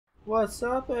What's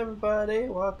up, everybody?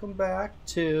 Welcome back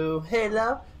to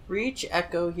Halo Reach.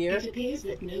 Echo here. It appears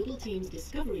that Noble Team's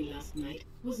discovery last night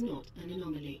was not an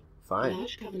anomaly. Fine.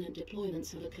 Large Covenant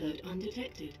deployments have occurred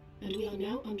undetected, and we are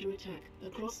now under attack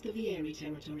across the Vieri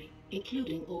territory,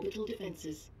 including orbital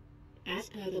defenses. As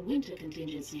per the winter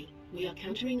contingency, we are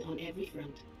countering on every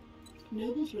front.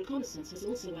 Noble's reconnaissance has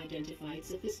also identified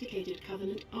sophisticated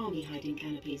Covenant army hiding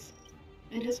canopies,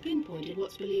 and has pinpointed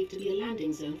what's believed to be a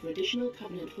landing zone for additional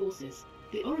Covenant forces,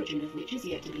 the origin of which is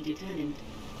yet to be determined.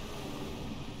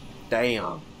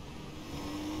 Damn.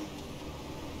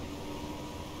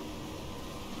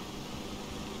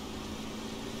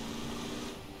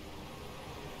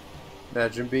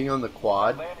 Imagine being on the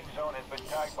quad. Landing zone has been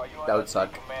tagged by That would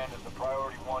suck. Command as the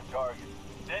priority 1 target.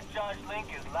 Dead charge link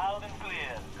is loud and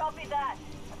clear. Copy that.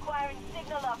 Acquiring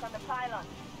signal lock on the pylon.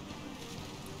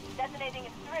 Detonating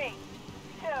in 3,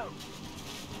 2.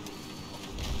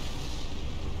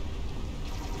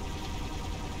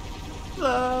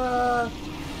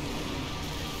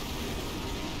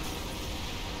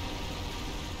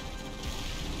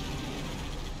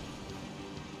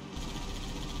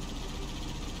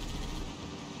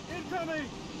 Incoming!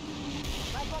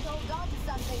 Might want to hold on to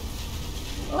something.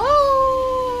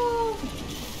 Oh!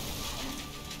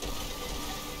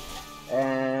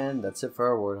 And that's it for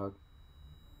our Warthog.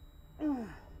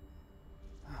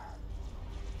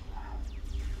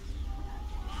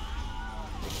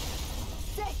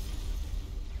 Six!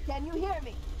 Can you hear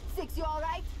me? Six, you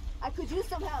alright? I could use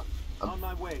some help. On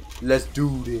my way. Let's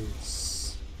do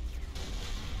this.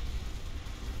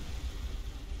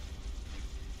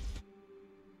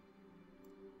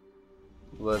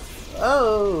 Let's.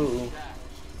 Oh!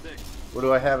 What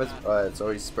do I have as. It's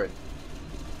already sprint.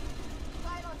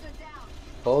 Pylons are down.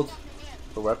 Hold Jumping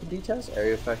in. for weapon details?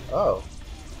 Area effect. Oh.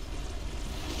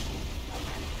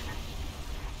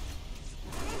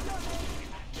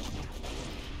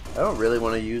 I don't really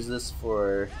want to use this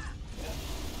for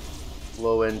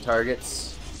low end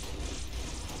targets.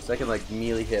 So I can like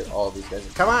melee hit all these guys.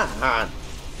 Come on!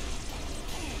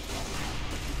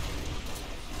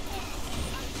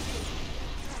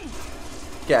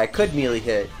 Yeah, I could melee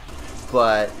hit,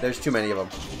 but there's too many of them.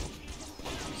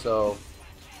 So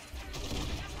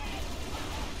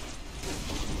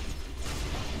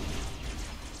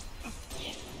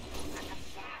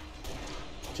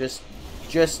just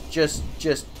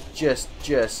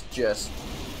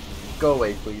go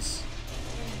away, please.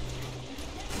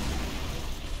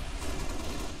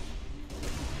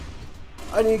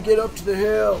 I need to get up to the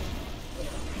hill.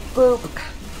 Boop.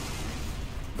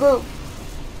 Boop.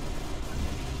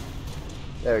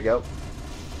 There we go.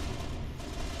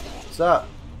 What's up?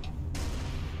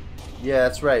 Yeah,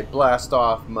 that's right. Blast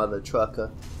off, mother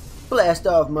trucker. Blast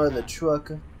off, mother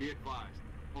trucker. Be advised,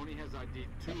 Pony has ID'd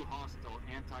 2 hostile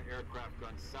anti-aircraft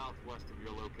guns southwest of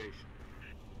your location.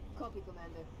 Copy,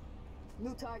 Commander.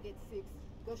 New target 6.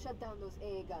 Go shut down those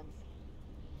AA guns.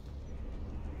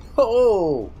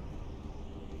 Oh!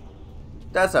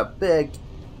 That's a big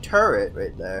turret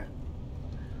right there.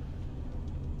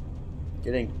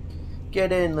 Get in.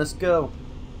 Get in, let's go.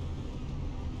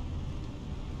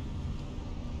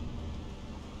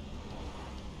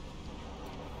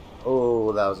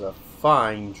 Oh, that was a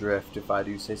fine drift, if I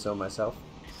do say so myself.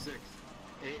 6.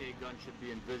 AA gun should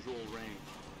be in visual range.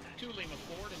 2 Lima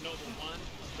Ford and Noble 1.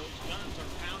 Those guns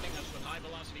are pounding us with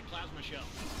high-velocity plasma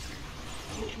shells.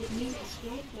 Which would mean a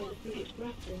strike by the frigate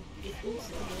Grafton is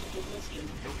also out of the question.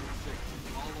 Open 6.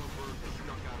 All our birds are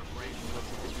stuck out of range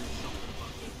unless we can do something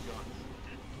about these guns.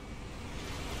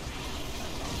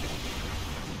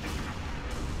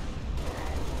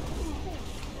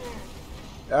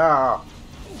 Ah.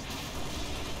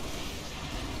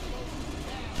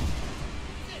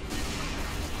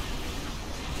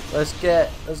 Let's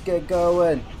get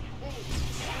going.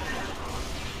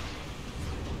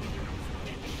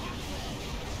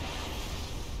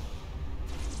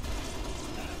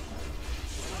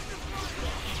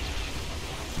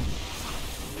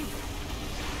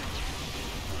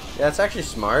 Yeah, it's actually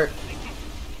smart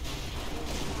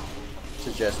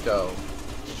to just go.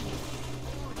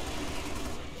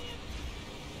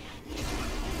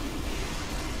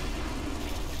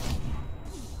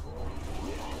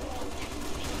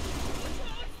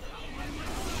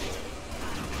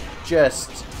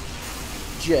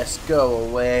 Just go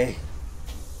away.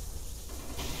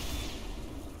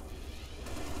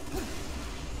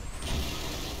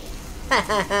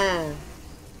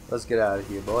 Let's get out of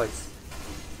here, boys.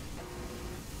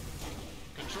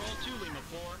 Control 2 Lima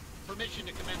 4. Permission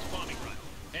to commence bombing run.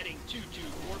 Heading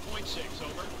 224.6,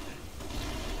 over.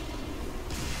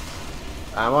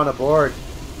 I'm on a board.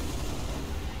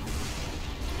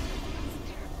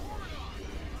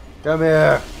 Come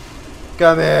here.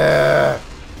 Come here.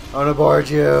 I want to board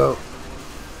you.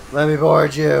 Let me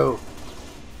board you.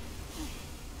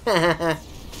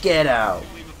 Get out.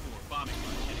 Lima 4, bombing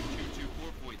run, heading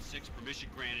 224.6, permission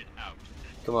granted, out.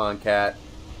 Come on, cat.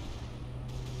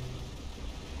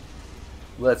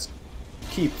 Let's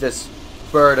keep this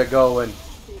bird a going.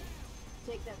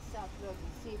 Take that south road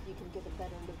and see if you can get a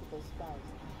better look at those spies.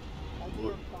 I'll be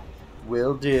on fire.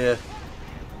 Will do.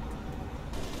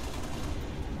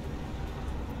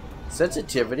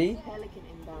 Sensitivity Pelican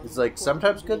inbound. is like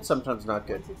sometimes good, sometimes not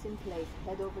good. Once it's in place,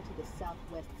 head over to the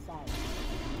southwest side.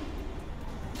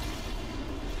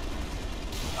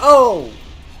 Oh!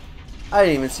 I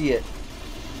didn't even see it.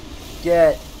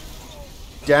 Get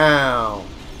down.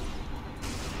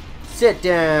 Sit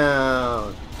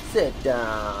down. Sit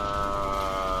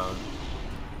down.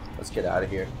 Let's get out of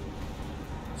here.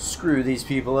 Screw these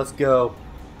people. Let's go.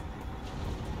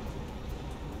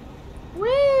 Whee!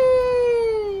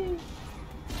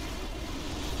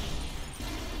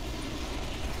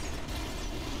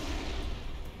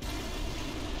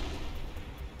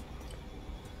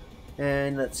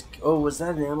 And let's. Oh, was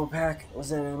that an ammo pack? Was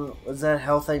that ammo? Was that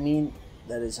health? I mean,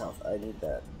 that is health. I need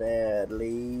that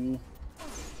badly.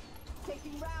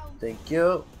 Taking round. Thank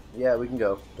you. Yeah, we can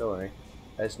go. Don't worry.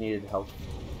 I just needed help.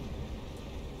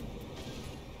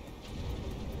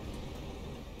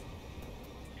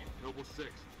 Noble 6,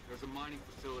 there's a mining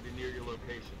facility near your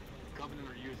location. The Covenant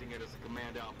are using it as a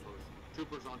command outpost.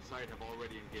 Troopers on site have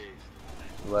already engaged.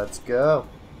 Let's go.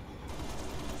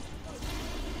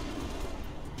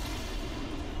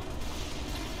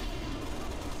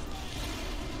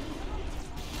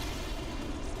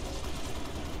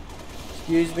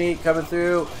 Excuse me, coming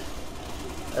through.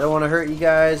 I don't want to hurt you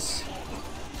guys.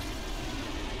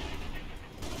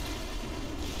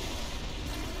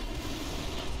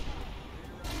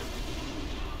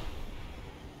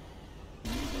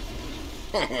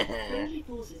 Friendly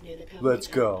forces near the Covenant Let's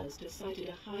go. outpost have sighted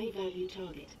a high-value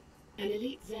target. An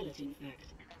elite zealot, in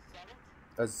fact.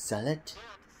 A zealot?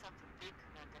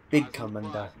 Big commander.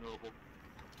 Surprise, Noble.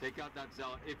 Take out that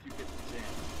zealot if you get the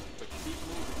chance, but keep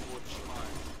moving towards the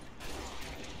spires.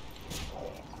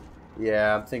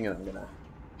 Yeah, I'm thinking I'm gonna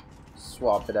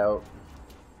swap it out.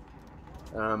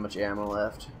 I don't have much ammo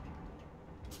left.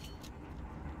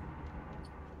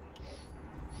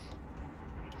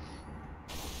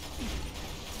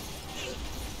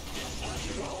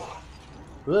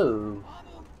 Whoa.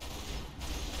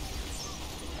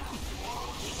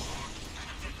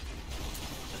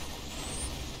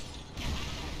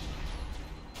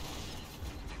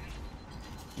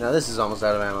 Now this is almost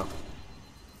out of ammo.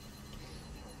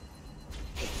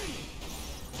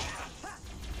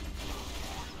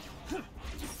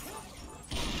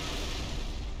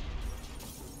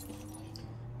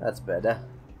 That's better.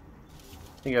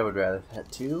 I think I would rather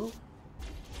that too.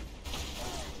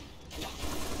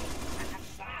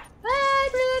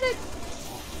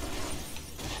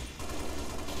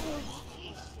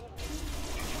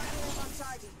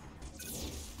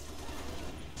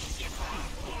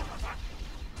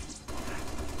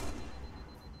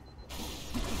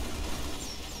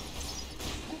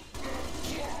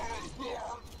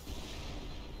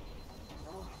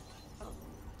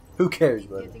 Who cares,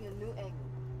 buddy? Getting a new angle.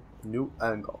 New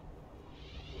angle.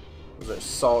 Those are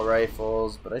assault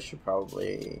rifles, but I should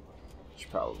probably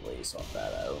swap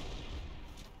that out.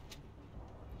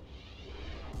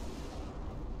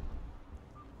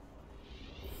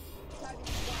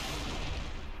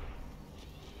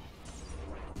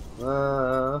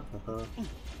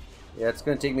 Yeah, it's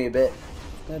gonna take me a bit.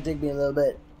 It's gonna take me a little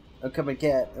bit. I'm coming,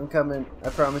 cat. I'm coming. I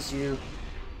promise you.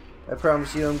 I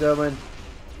promise you I'm coming.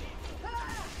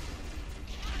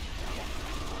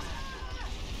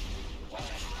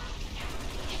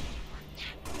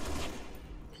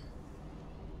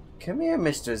 Come here,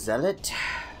 Mr. Zealot.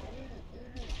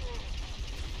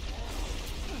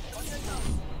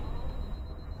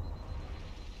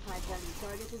 High-value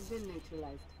target has been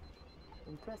neutralized.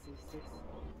 Impressive, 6.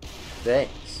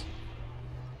 Thanks.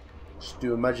 Just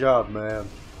doing my job, ma'am.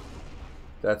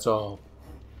 That's all.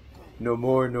 No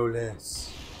more, no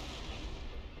less.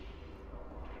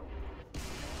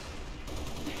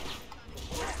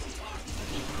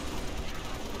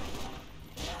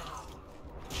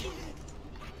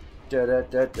 Da da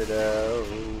da da da.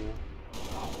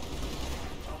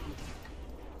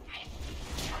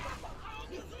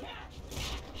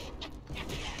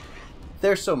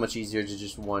 They're so much easier to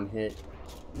just one hit.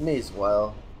 May as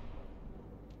well.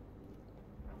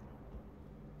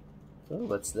 Oh,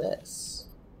 what's this?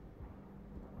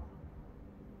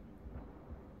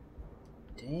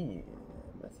 Damn,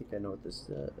 I think I know what this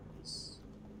does.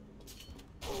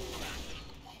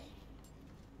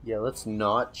 Yeah, let's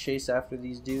not chase after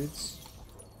these dudes.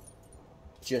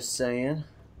 Just saying.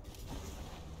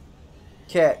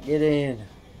 Cat, get in.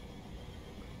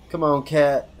 Come on,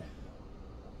 cat.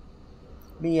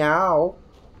 Meow.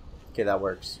 Okay, that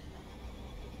works.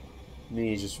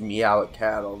 Me just meow at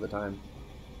cat all the time.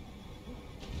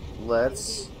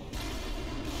 Let's...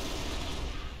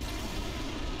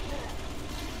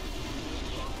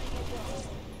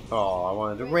 Oh, I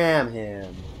wanted to ram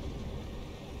him.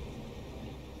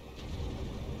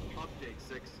 Update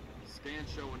 6. Scans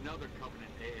show another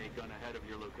Covenant AA gun ahead of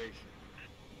your location.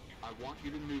 I want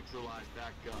you to neutralize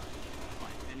that gun by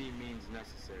any means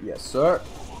necessary. Yes, sir.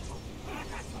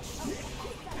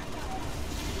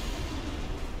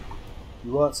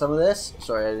 You want some of this?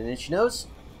 Sorry, I had an itchy nose.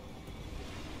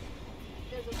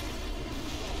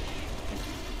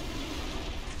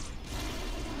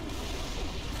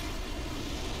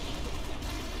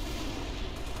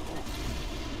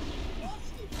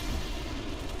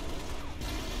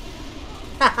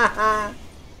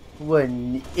 What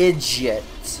an idiot.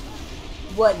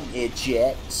 What an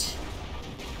idiot.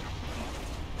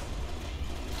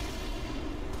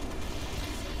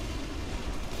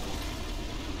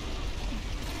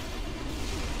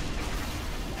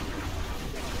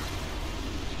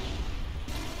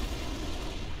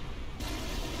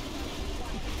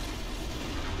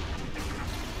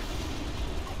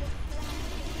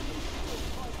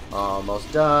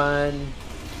 Almost done.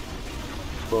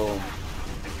 Boom.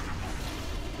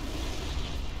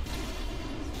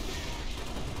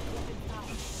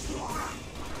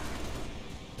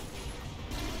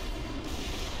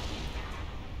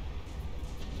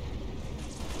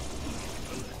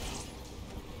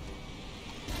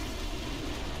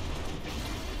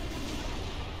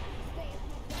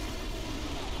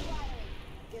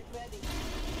 Get ready.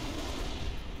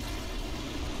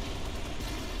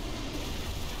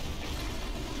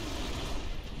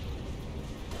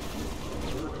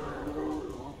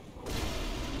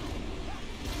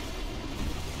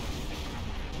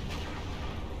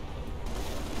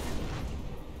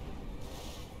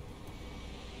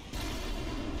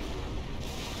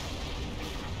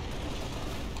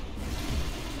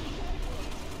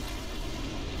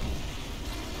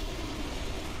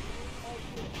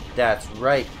 That's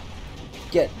right.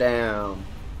 Get down.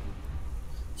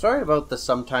 Sorry about the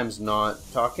sometimes not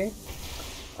talking.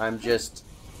 I'm just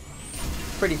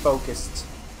pretty focused.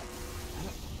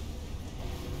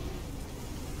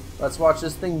 Let's watch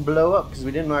this thing blow up, because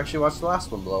we didn't actually watch the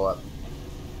last one blow up.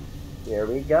 Here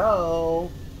we go.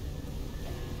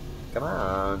 Come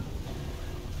on.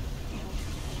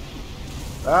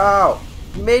 Oh!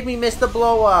 You made me miss the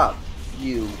blow up!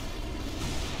 You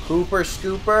Hooper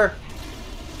Scooper.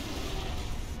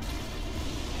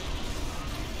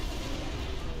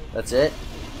 That's it?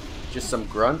 Just some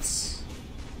grunts?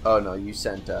 Oh no, you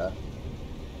sent oh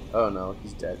no,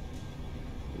 he's dead.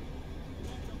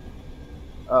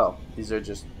 Oh, these are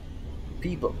just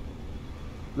people.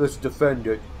 Let's defend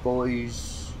it,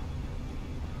 boys.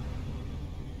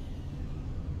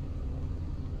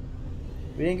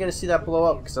 We didn't get to see that blow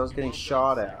up because I was getting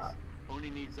shot at. Only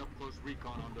needs up close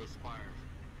recon on those spires.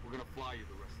 We're gonna fly you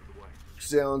the rest of the way.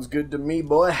 Sounds good to me,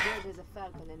 boy. There's a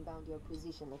Falcon inbound your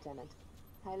position, Lieutenant.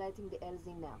 Highlighting the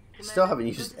LZ now. Still haven't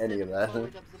used any of that.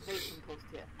 Forward observation post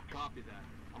here. Copy that.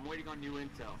 I'm waiting on new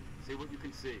intel. See what you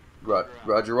can see.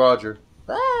 Roger, Roger.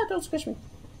 Ah, don't squish me.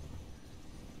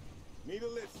 Need a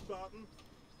lift, Spartan?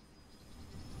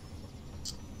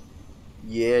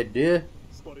 Yeah, dude.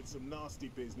 Spotted some nasty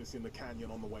business in the canyon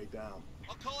on the way down.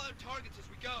 I'll call out targets as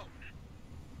we go.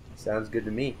 Sounds good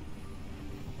to me.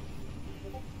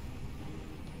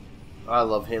 I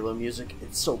love Halo music.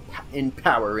 It's so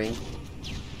empowering.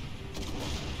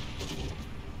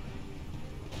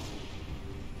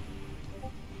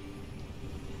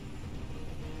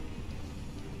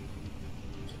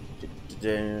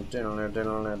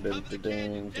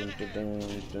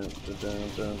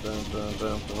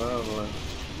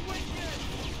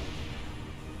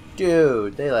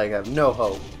 Dude, they like have no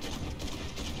hope.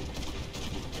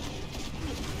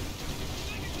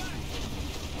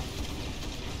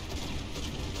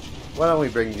 Why don't we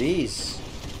bring these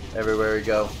everywhere we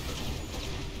go?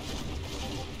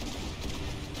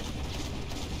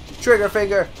 Trigger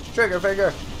finger! Trigger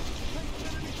finger!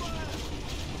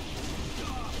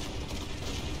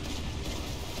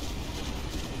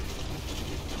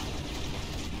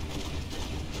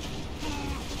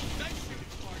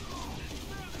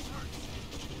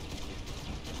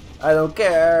 I don't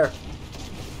care!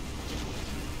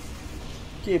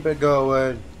 Keep it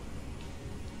going!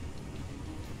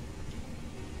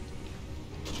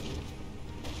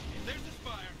 There's the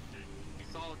spire.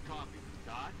 Solid copy.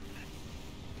 Dot?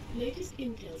 Latest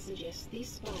intel suggests these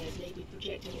spires may be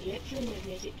projecting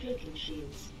electromagnetic cloaking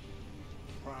shields.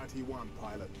 Priority 1,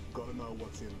 pilot. Gotta know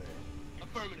what's in there.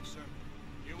 Affirmative, sir.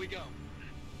 Here we go.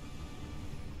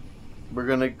 We're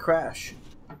gonna crash.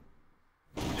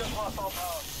 We just lost all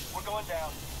power. We're going down.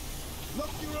 Look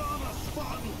your armor,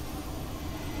 Spartan!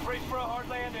 Brace for a hard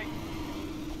landing.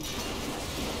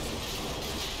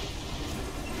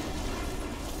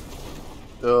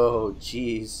 Oh,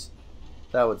 jeez.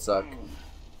 That would suck.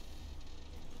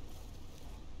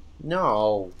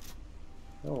 No.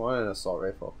 I don't want an assault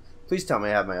rifle. Please tell me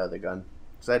I have my other gun.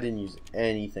 Because I didn't use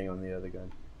anything on the other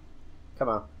gun. Come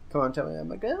on. Come on, tell me I have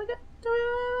my gun. Tell me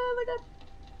I have my gun.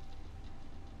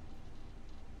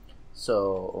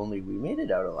 So, only we made it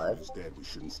out alive. Instead, we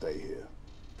shouldn't stay here.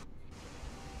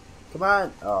 Come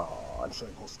on. Oh, I'm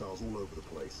showing hostiles all over the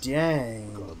place.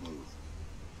 dang. Gotta move.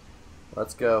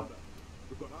 Let's go.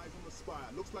 We've got eyes on the spire.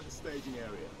 Looks like a staging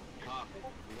area. Copy.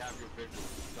 We have your visual.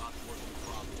 Dots working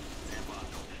properly. Stand by.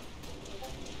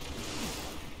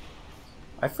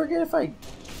 I forget if I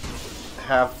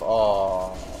have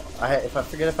I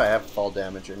forget if I have fall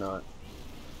damage or not.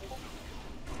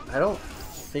 I don't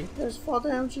think there's fall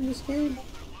damage in this game,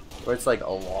 or it's like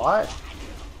a lot.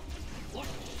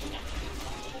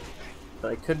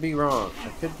 But I could be wrong. I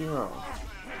could be wrong.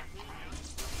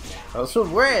 Oh, so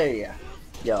way!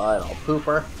 Yeah, I don't know,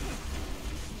 pooper.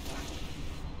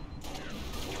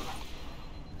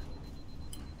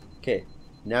 Okay,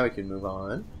 now we can move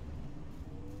on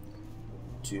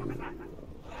to.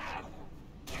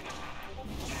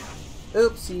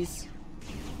 Oopsies.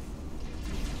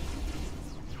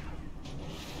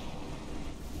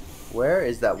 Where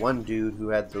is that one dude who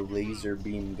had the laser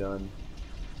beam gun?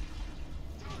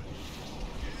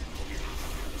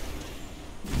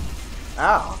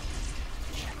 Ow!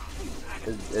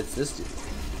 It's this dude,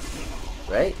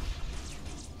 right?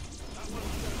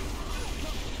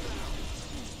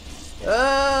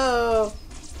 Oh!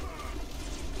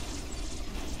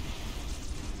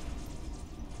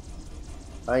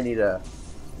 I need to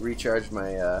recharge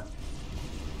my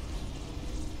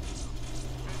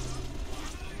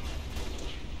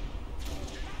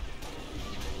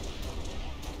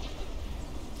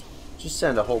just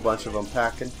send a whole bunch of them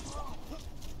packing.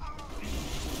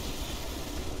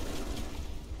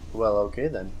 Well, okay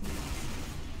then.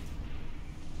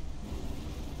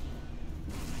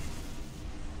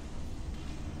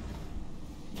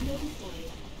 Noble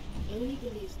 5 only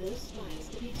believes those spires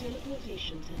to be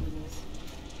teleportation terminals.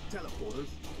 Teleporters.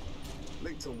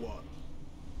 Link to what?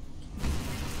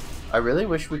 I really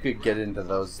wish we could get into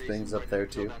those things up there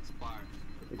too.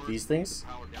 Like these things?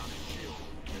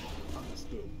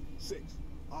 Understood. 6.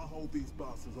 I'll hold these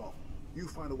bastards off. You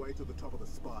find a way to the top of the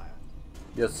spire.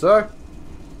 Yes, sir.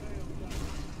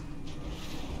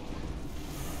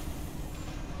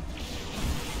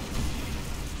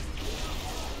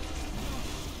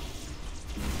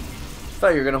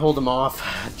 Thought you were gonna hold them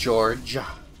off, George.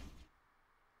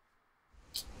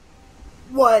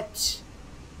 What?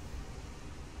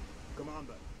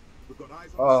 Commander, we've got eyes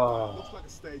on the Oh. spire. Looks like a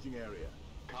staging area.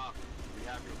 Copy. We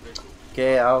have your visual.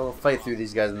 Okay, I'll fight through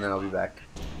these guys and then I'll be back.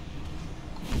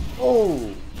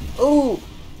 Oh! Oh!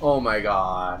 Oh my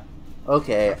god.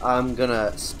 Okay, I'm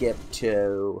gonna skip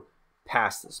to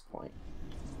past this point.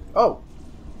 Oh!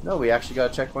 No, we actually got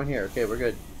a checkpoint here. Okay, we're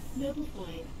good. Noble 5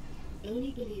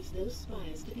 only believes those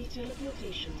spires to be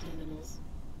teleportation terminals.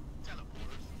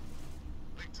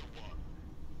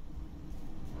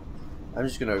 I'm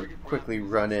just gonna quickly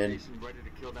run in. Ready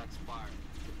to kill that spire.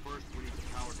 But first, we need to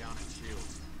power down its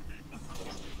shields.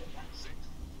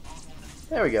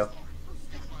 There we go.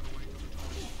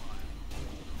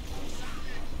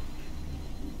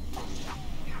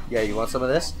 Yeah, you want some of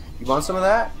this? You want some of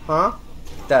that? Huh?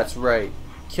 That's right.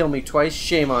 Kill me twice,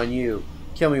 shame on you.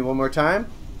 Kill me one more time?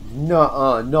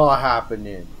 Nuh-uh, not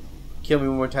happening. Kill me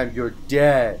one more time, you're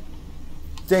dead.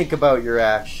 Think about your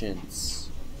actions.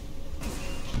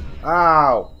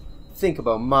 Ow! Think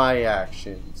about my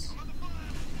actions.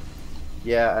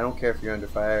 Yeah, I don't care if you're under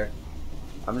fire.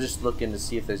 I'm just looking to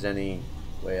see if there's any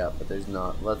way up, but there's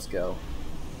not. Let's go.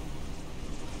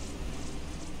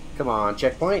 Come on,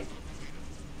 checkpoint.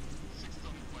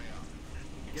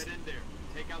 Get in there.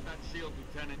 Take out that shield,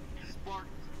 Lieutenant.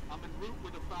 Spartans, I'm en route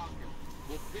with a Falcon.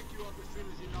 We'll pick you up as soon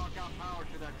as you knock out power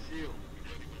to that shield.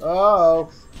 Oh!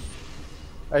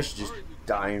 I should just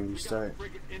die and restart.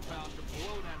 Frigate inbound to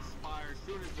blow that spire as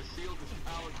soon as the shield is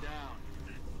powered down.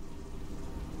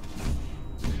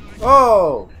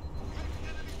 Oh!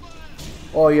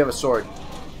 Oh, you have a sword.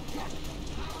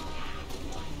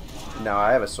 No,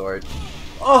 I have a sword.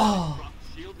 Oh! Drop the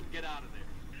shield and get out of there.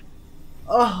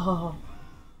 Oh!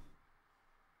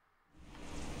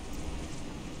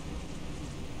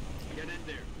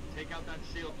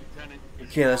 Lieutenant.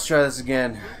 Okay, let's try this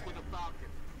again. With a Falcon.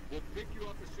 We'll pick you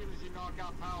up as soon as you knock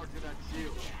out power to that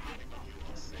shield.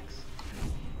 6.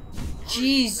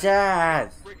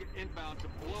 Jesus! Frigate inbound to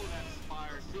blow that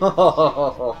spire as soon as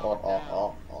the shield is powered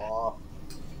down.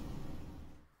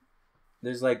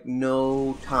 There's like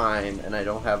no time, and I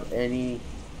don't have any.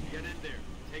 Get in there.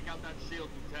 Take out that shield,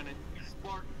 Lieutenant.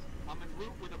 Spartans, I'm en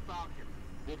route with a Falcon.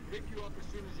 We'll pick you up as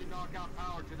soon as you knock out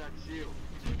power to that shield.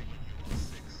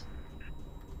 6.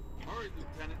 Hurry,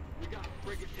 Lieutenant. We got a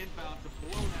frigate inbound to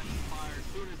blow that spire as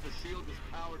soon as the shield is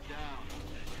powered down.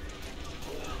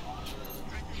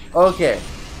 Okay.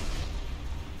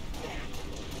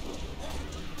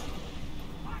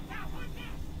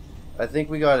 I think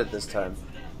we got it this time.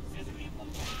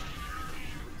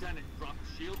 Lieutenant, drop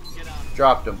the shield and get out.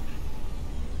 Dropped him.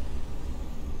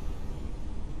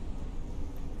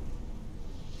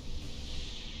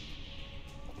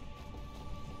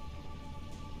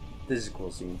 This is a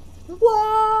cool scene.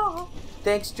 Whoa!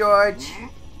 Thanks, George.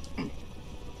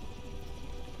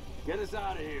 Get us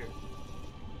out of here.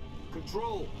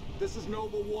 Control, this is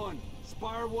Noble 1.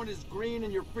 Spire 1 is green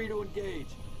and you're free to engage.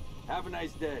 Have a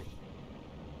nice day.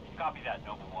 Copy that,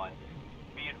 Noble 1.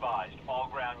 Be advised, all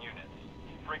ground units.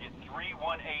 Frigate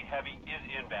 318 Heavy is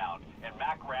inbound, and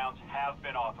MAC rounds have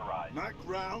been authorized. Night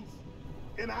rounds?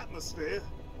 In atmosphere?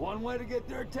 One way to get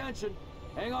their attention.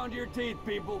 Hang on to your teeth,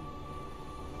 people.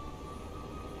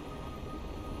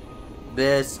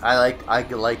 I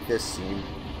like this scene.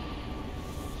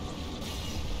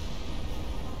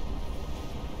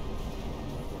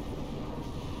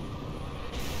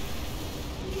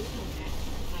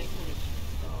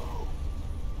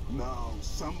 No,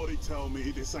 somebody tell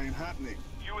me this ain't happening.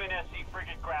 UNSC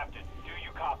Frigate Grafton, do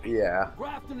you copy? Yeah.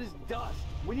 Grafton is dust.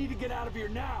 We need to get out of here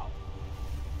now.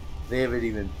 They have an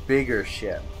even bigger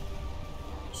ship.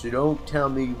 So don't tell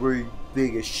me we're the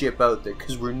biggest ship out there,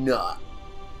 because we're not.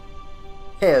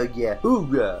 Hell yeah,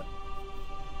 hoorah!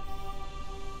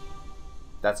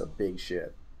 That's a big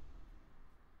ship.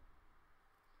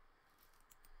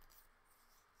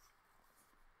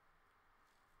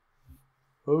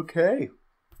 Okay.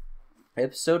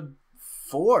 Episode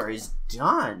 4 is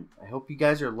done. I hope you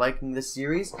guys are liking this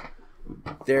series.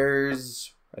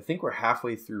 I think we're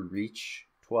halfway through Reach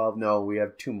 12. No, we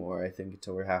have 2 more, I think,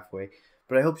 until we're halfway.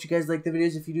 But I hope you guys like the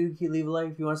videos. If you do, leave a like.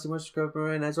 If you want to see more, subscribe.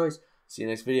 And as always, see you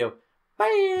next video.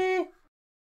 Bye!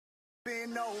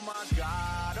 Oh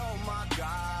my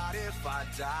God, if I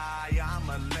die, I'm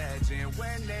a legend.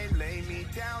 When they lay me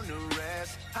down to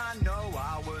rest, I know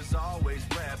I was always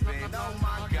repping. Oh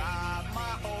my God,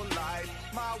 my whole life,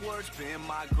 my words been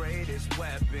my greatest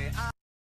weapon.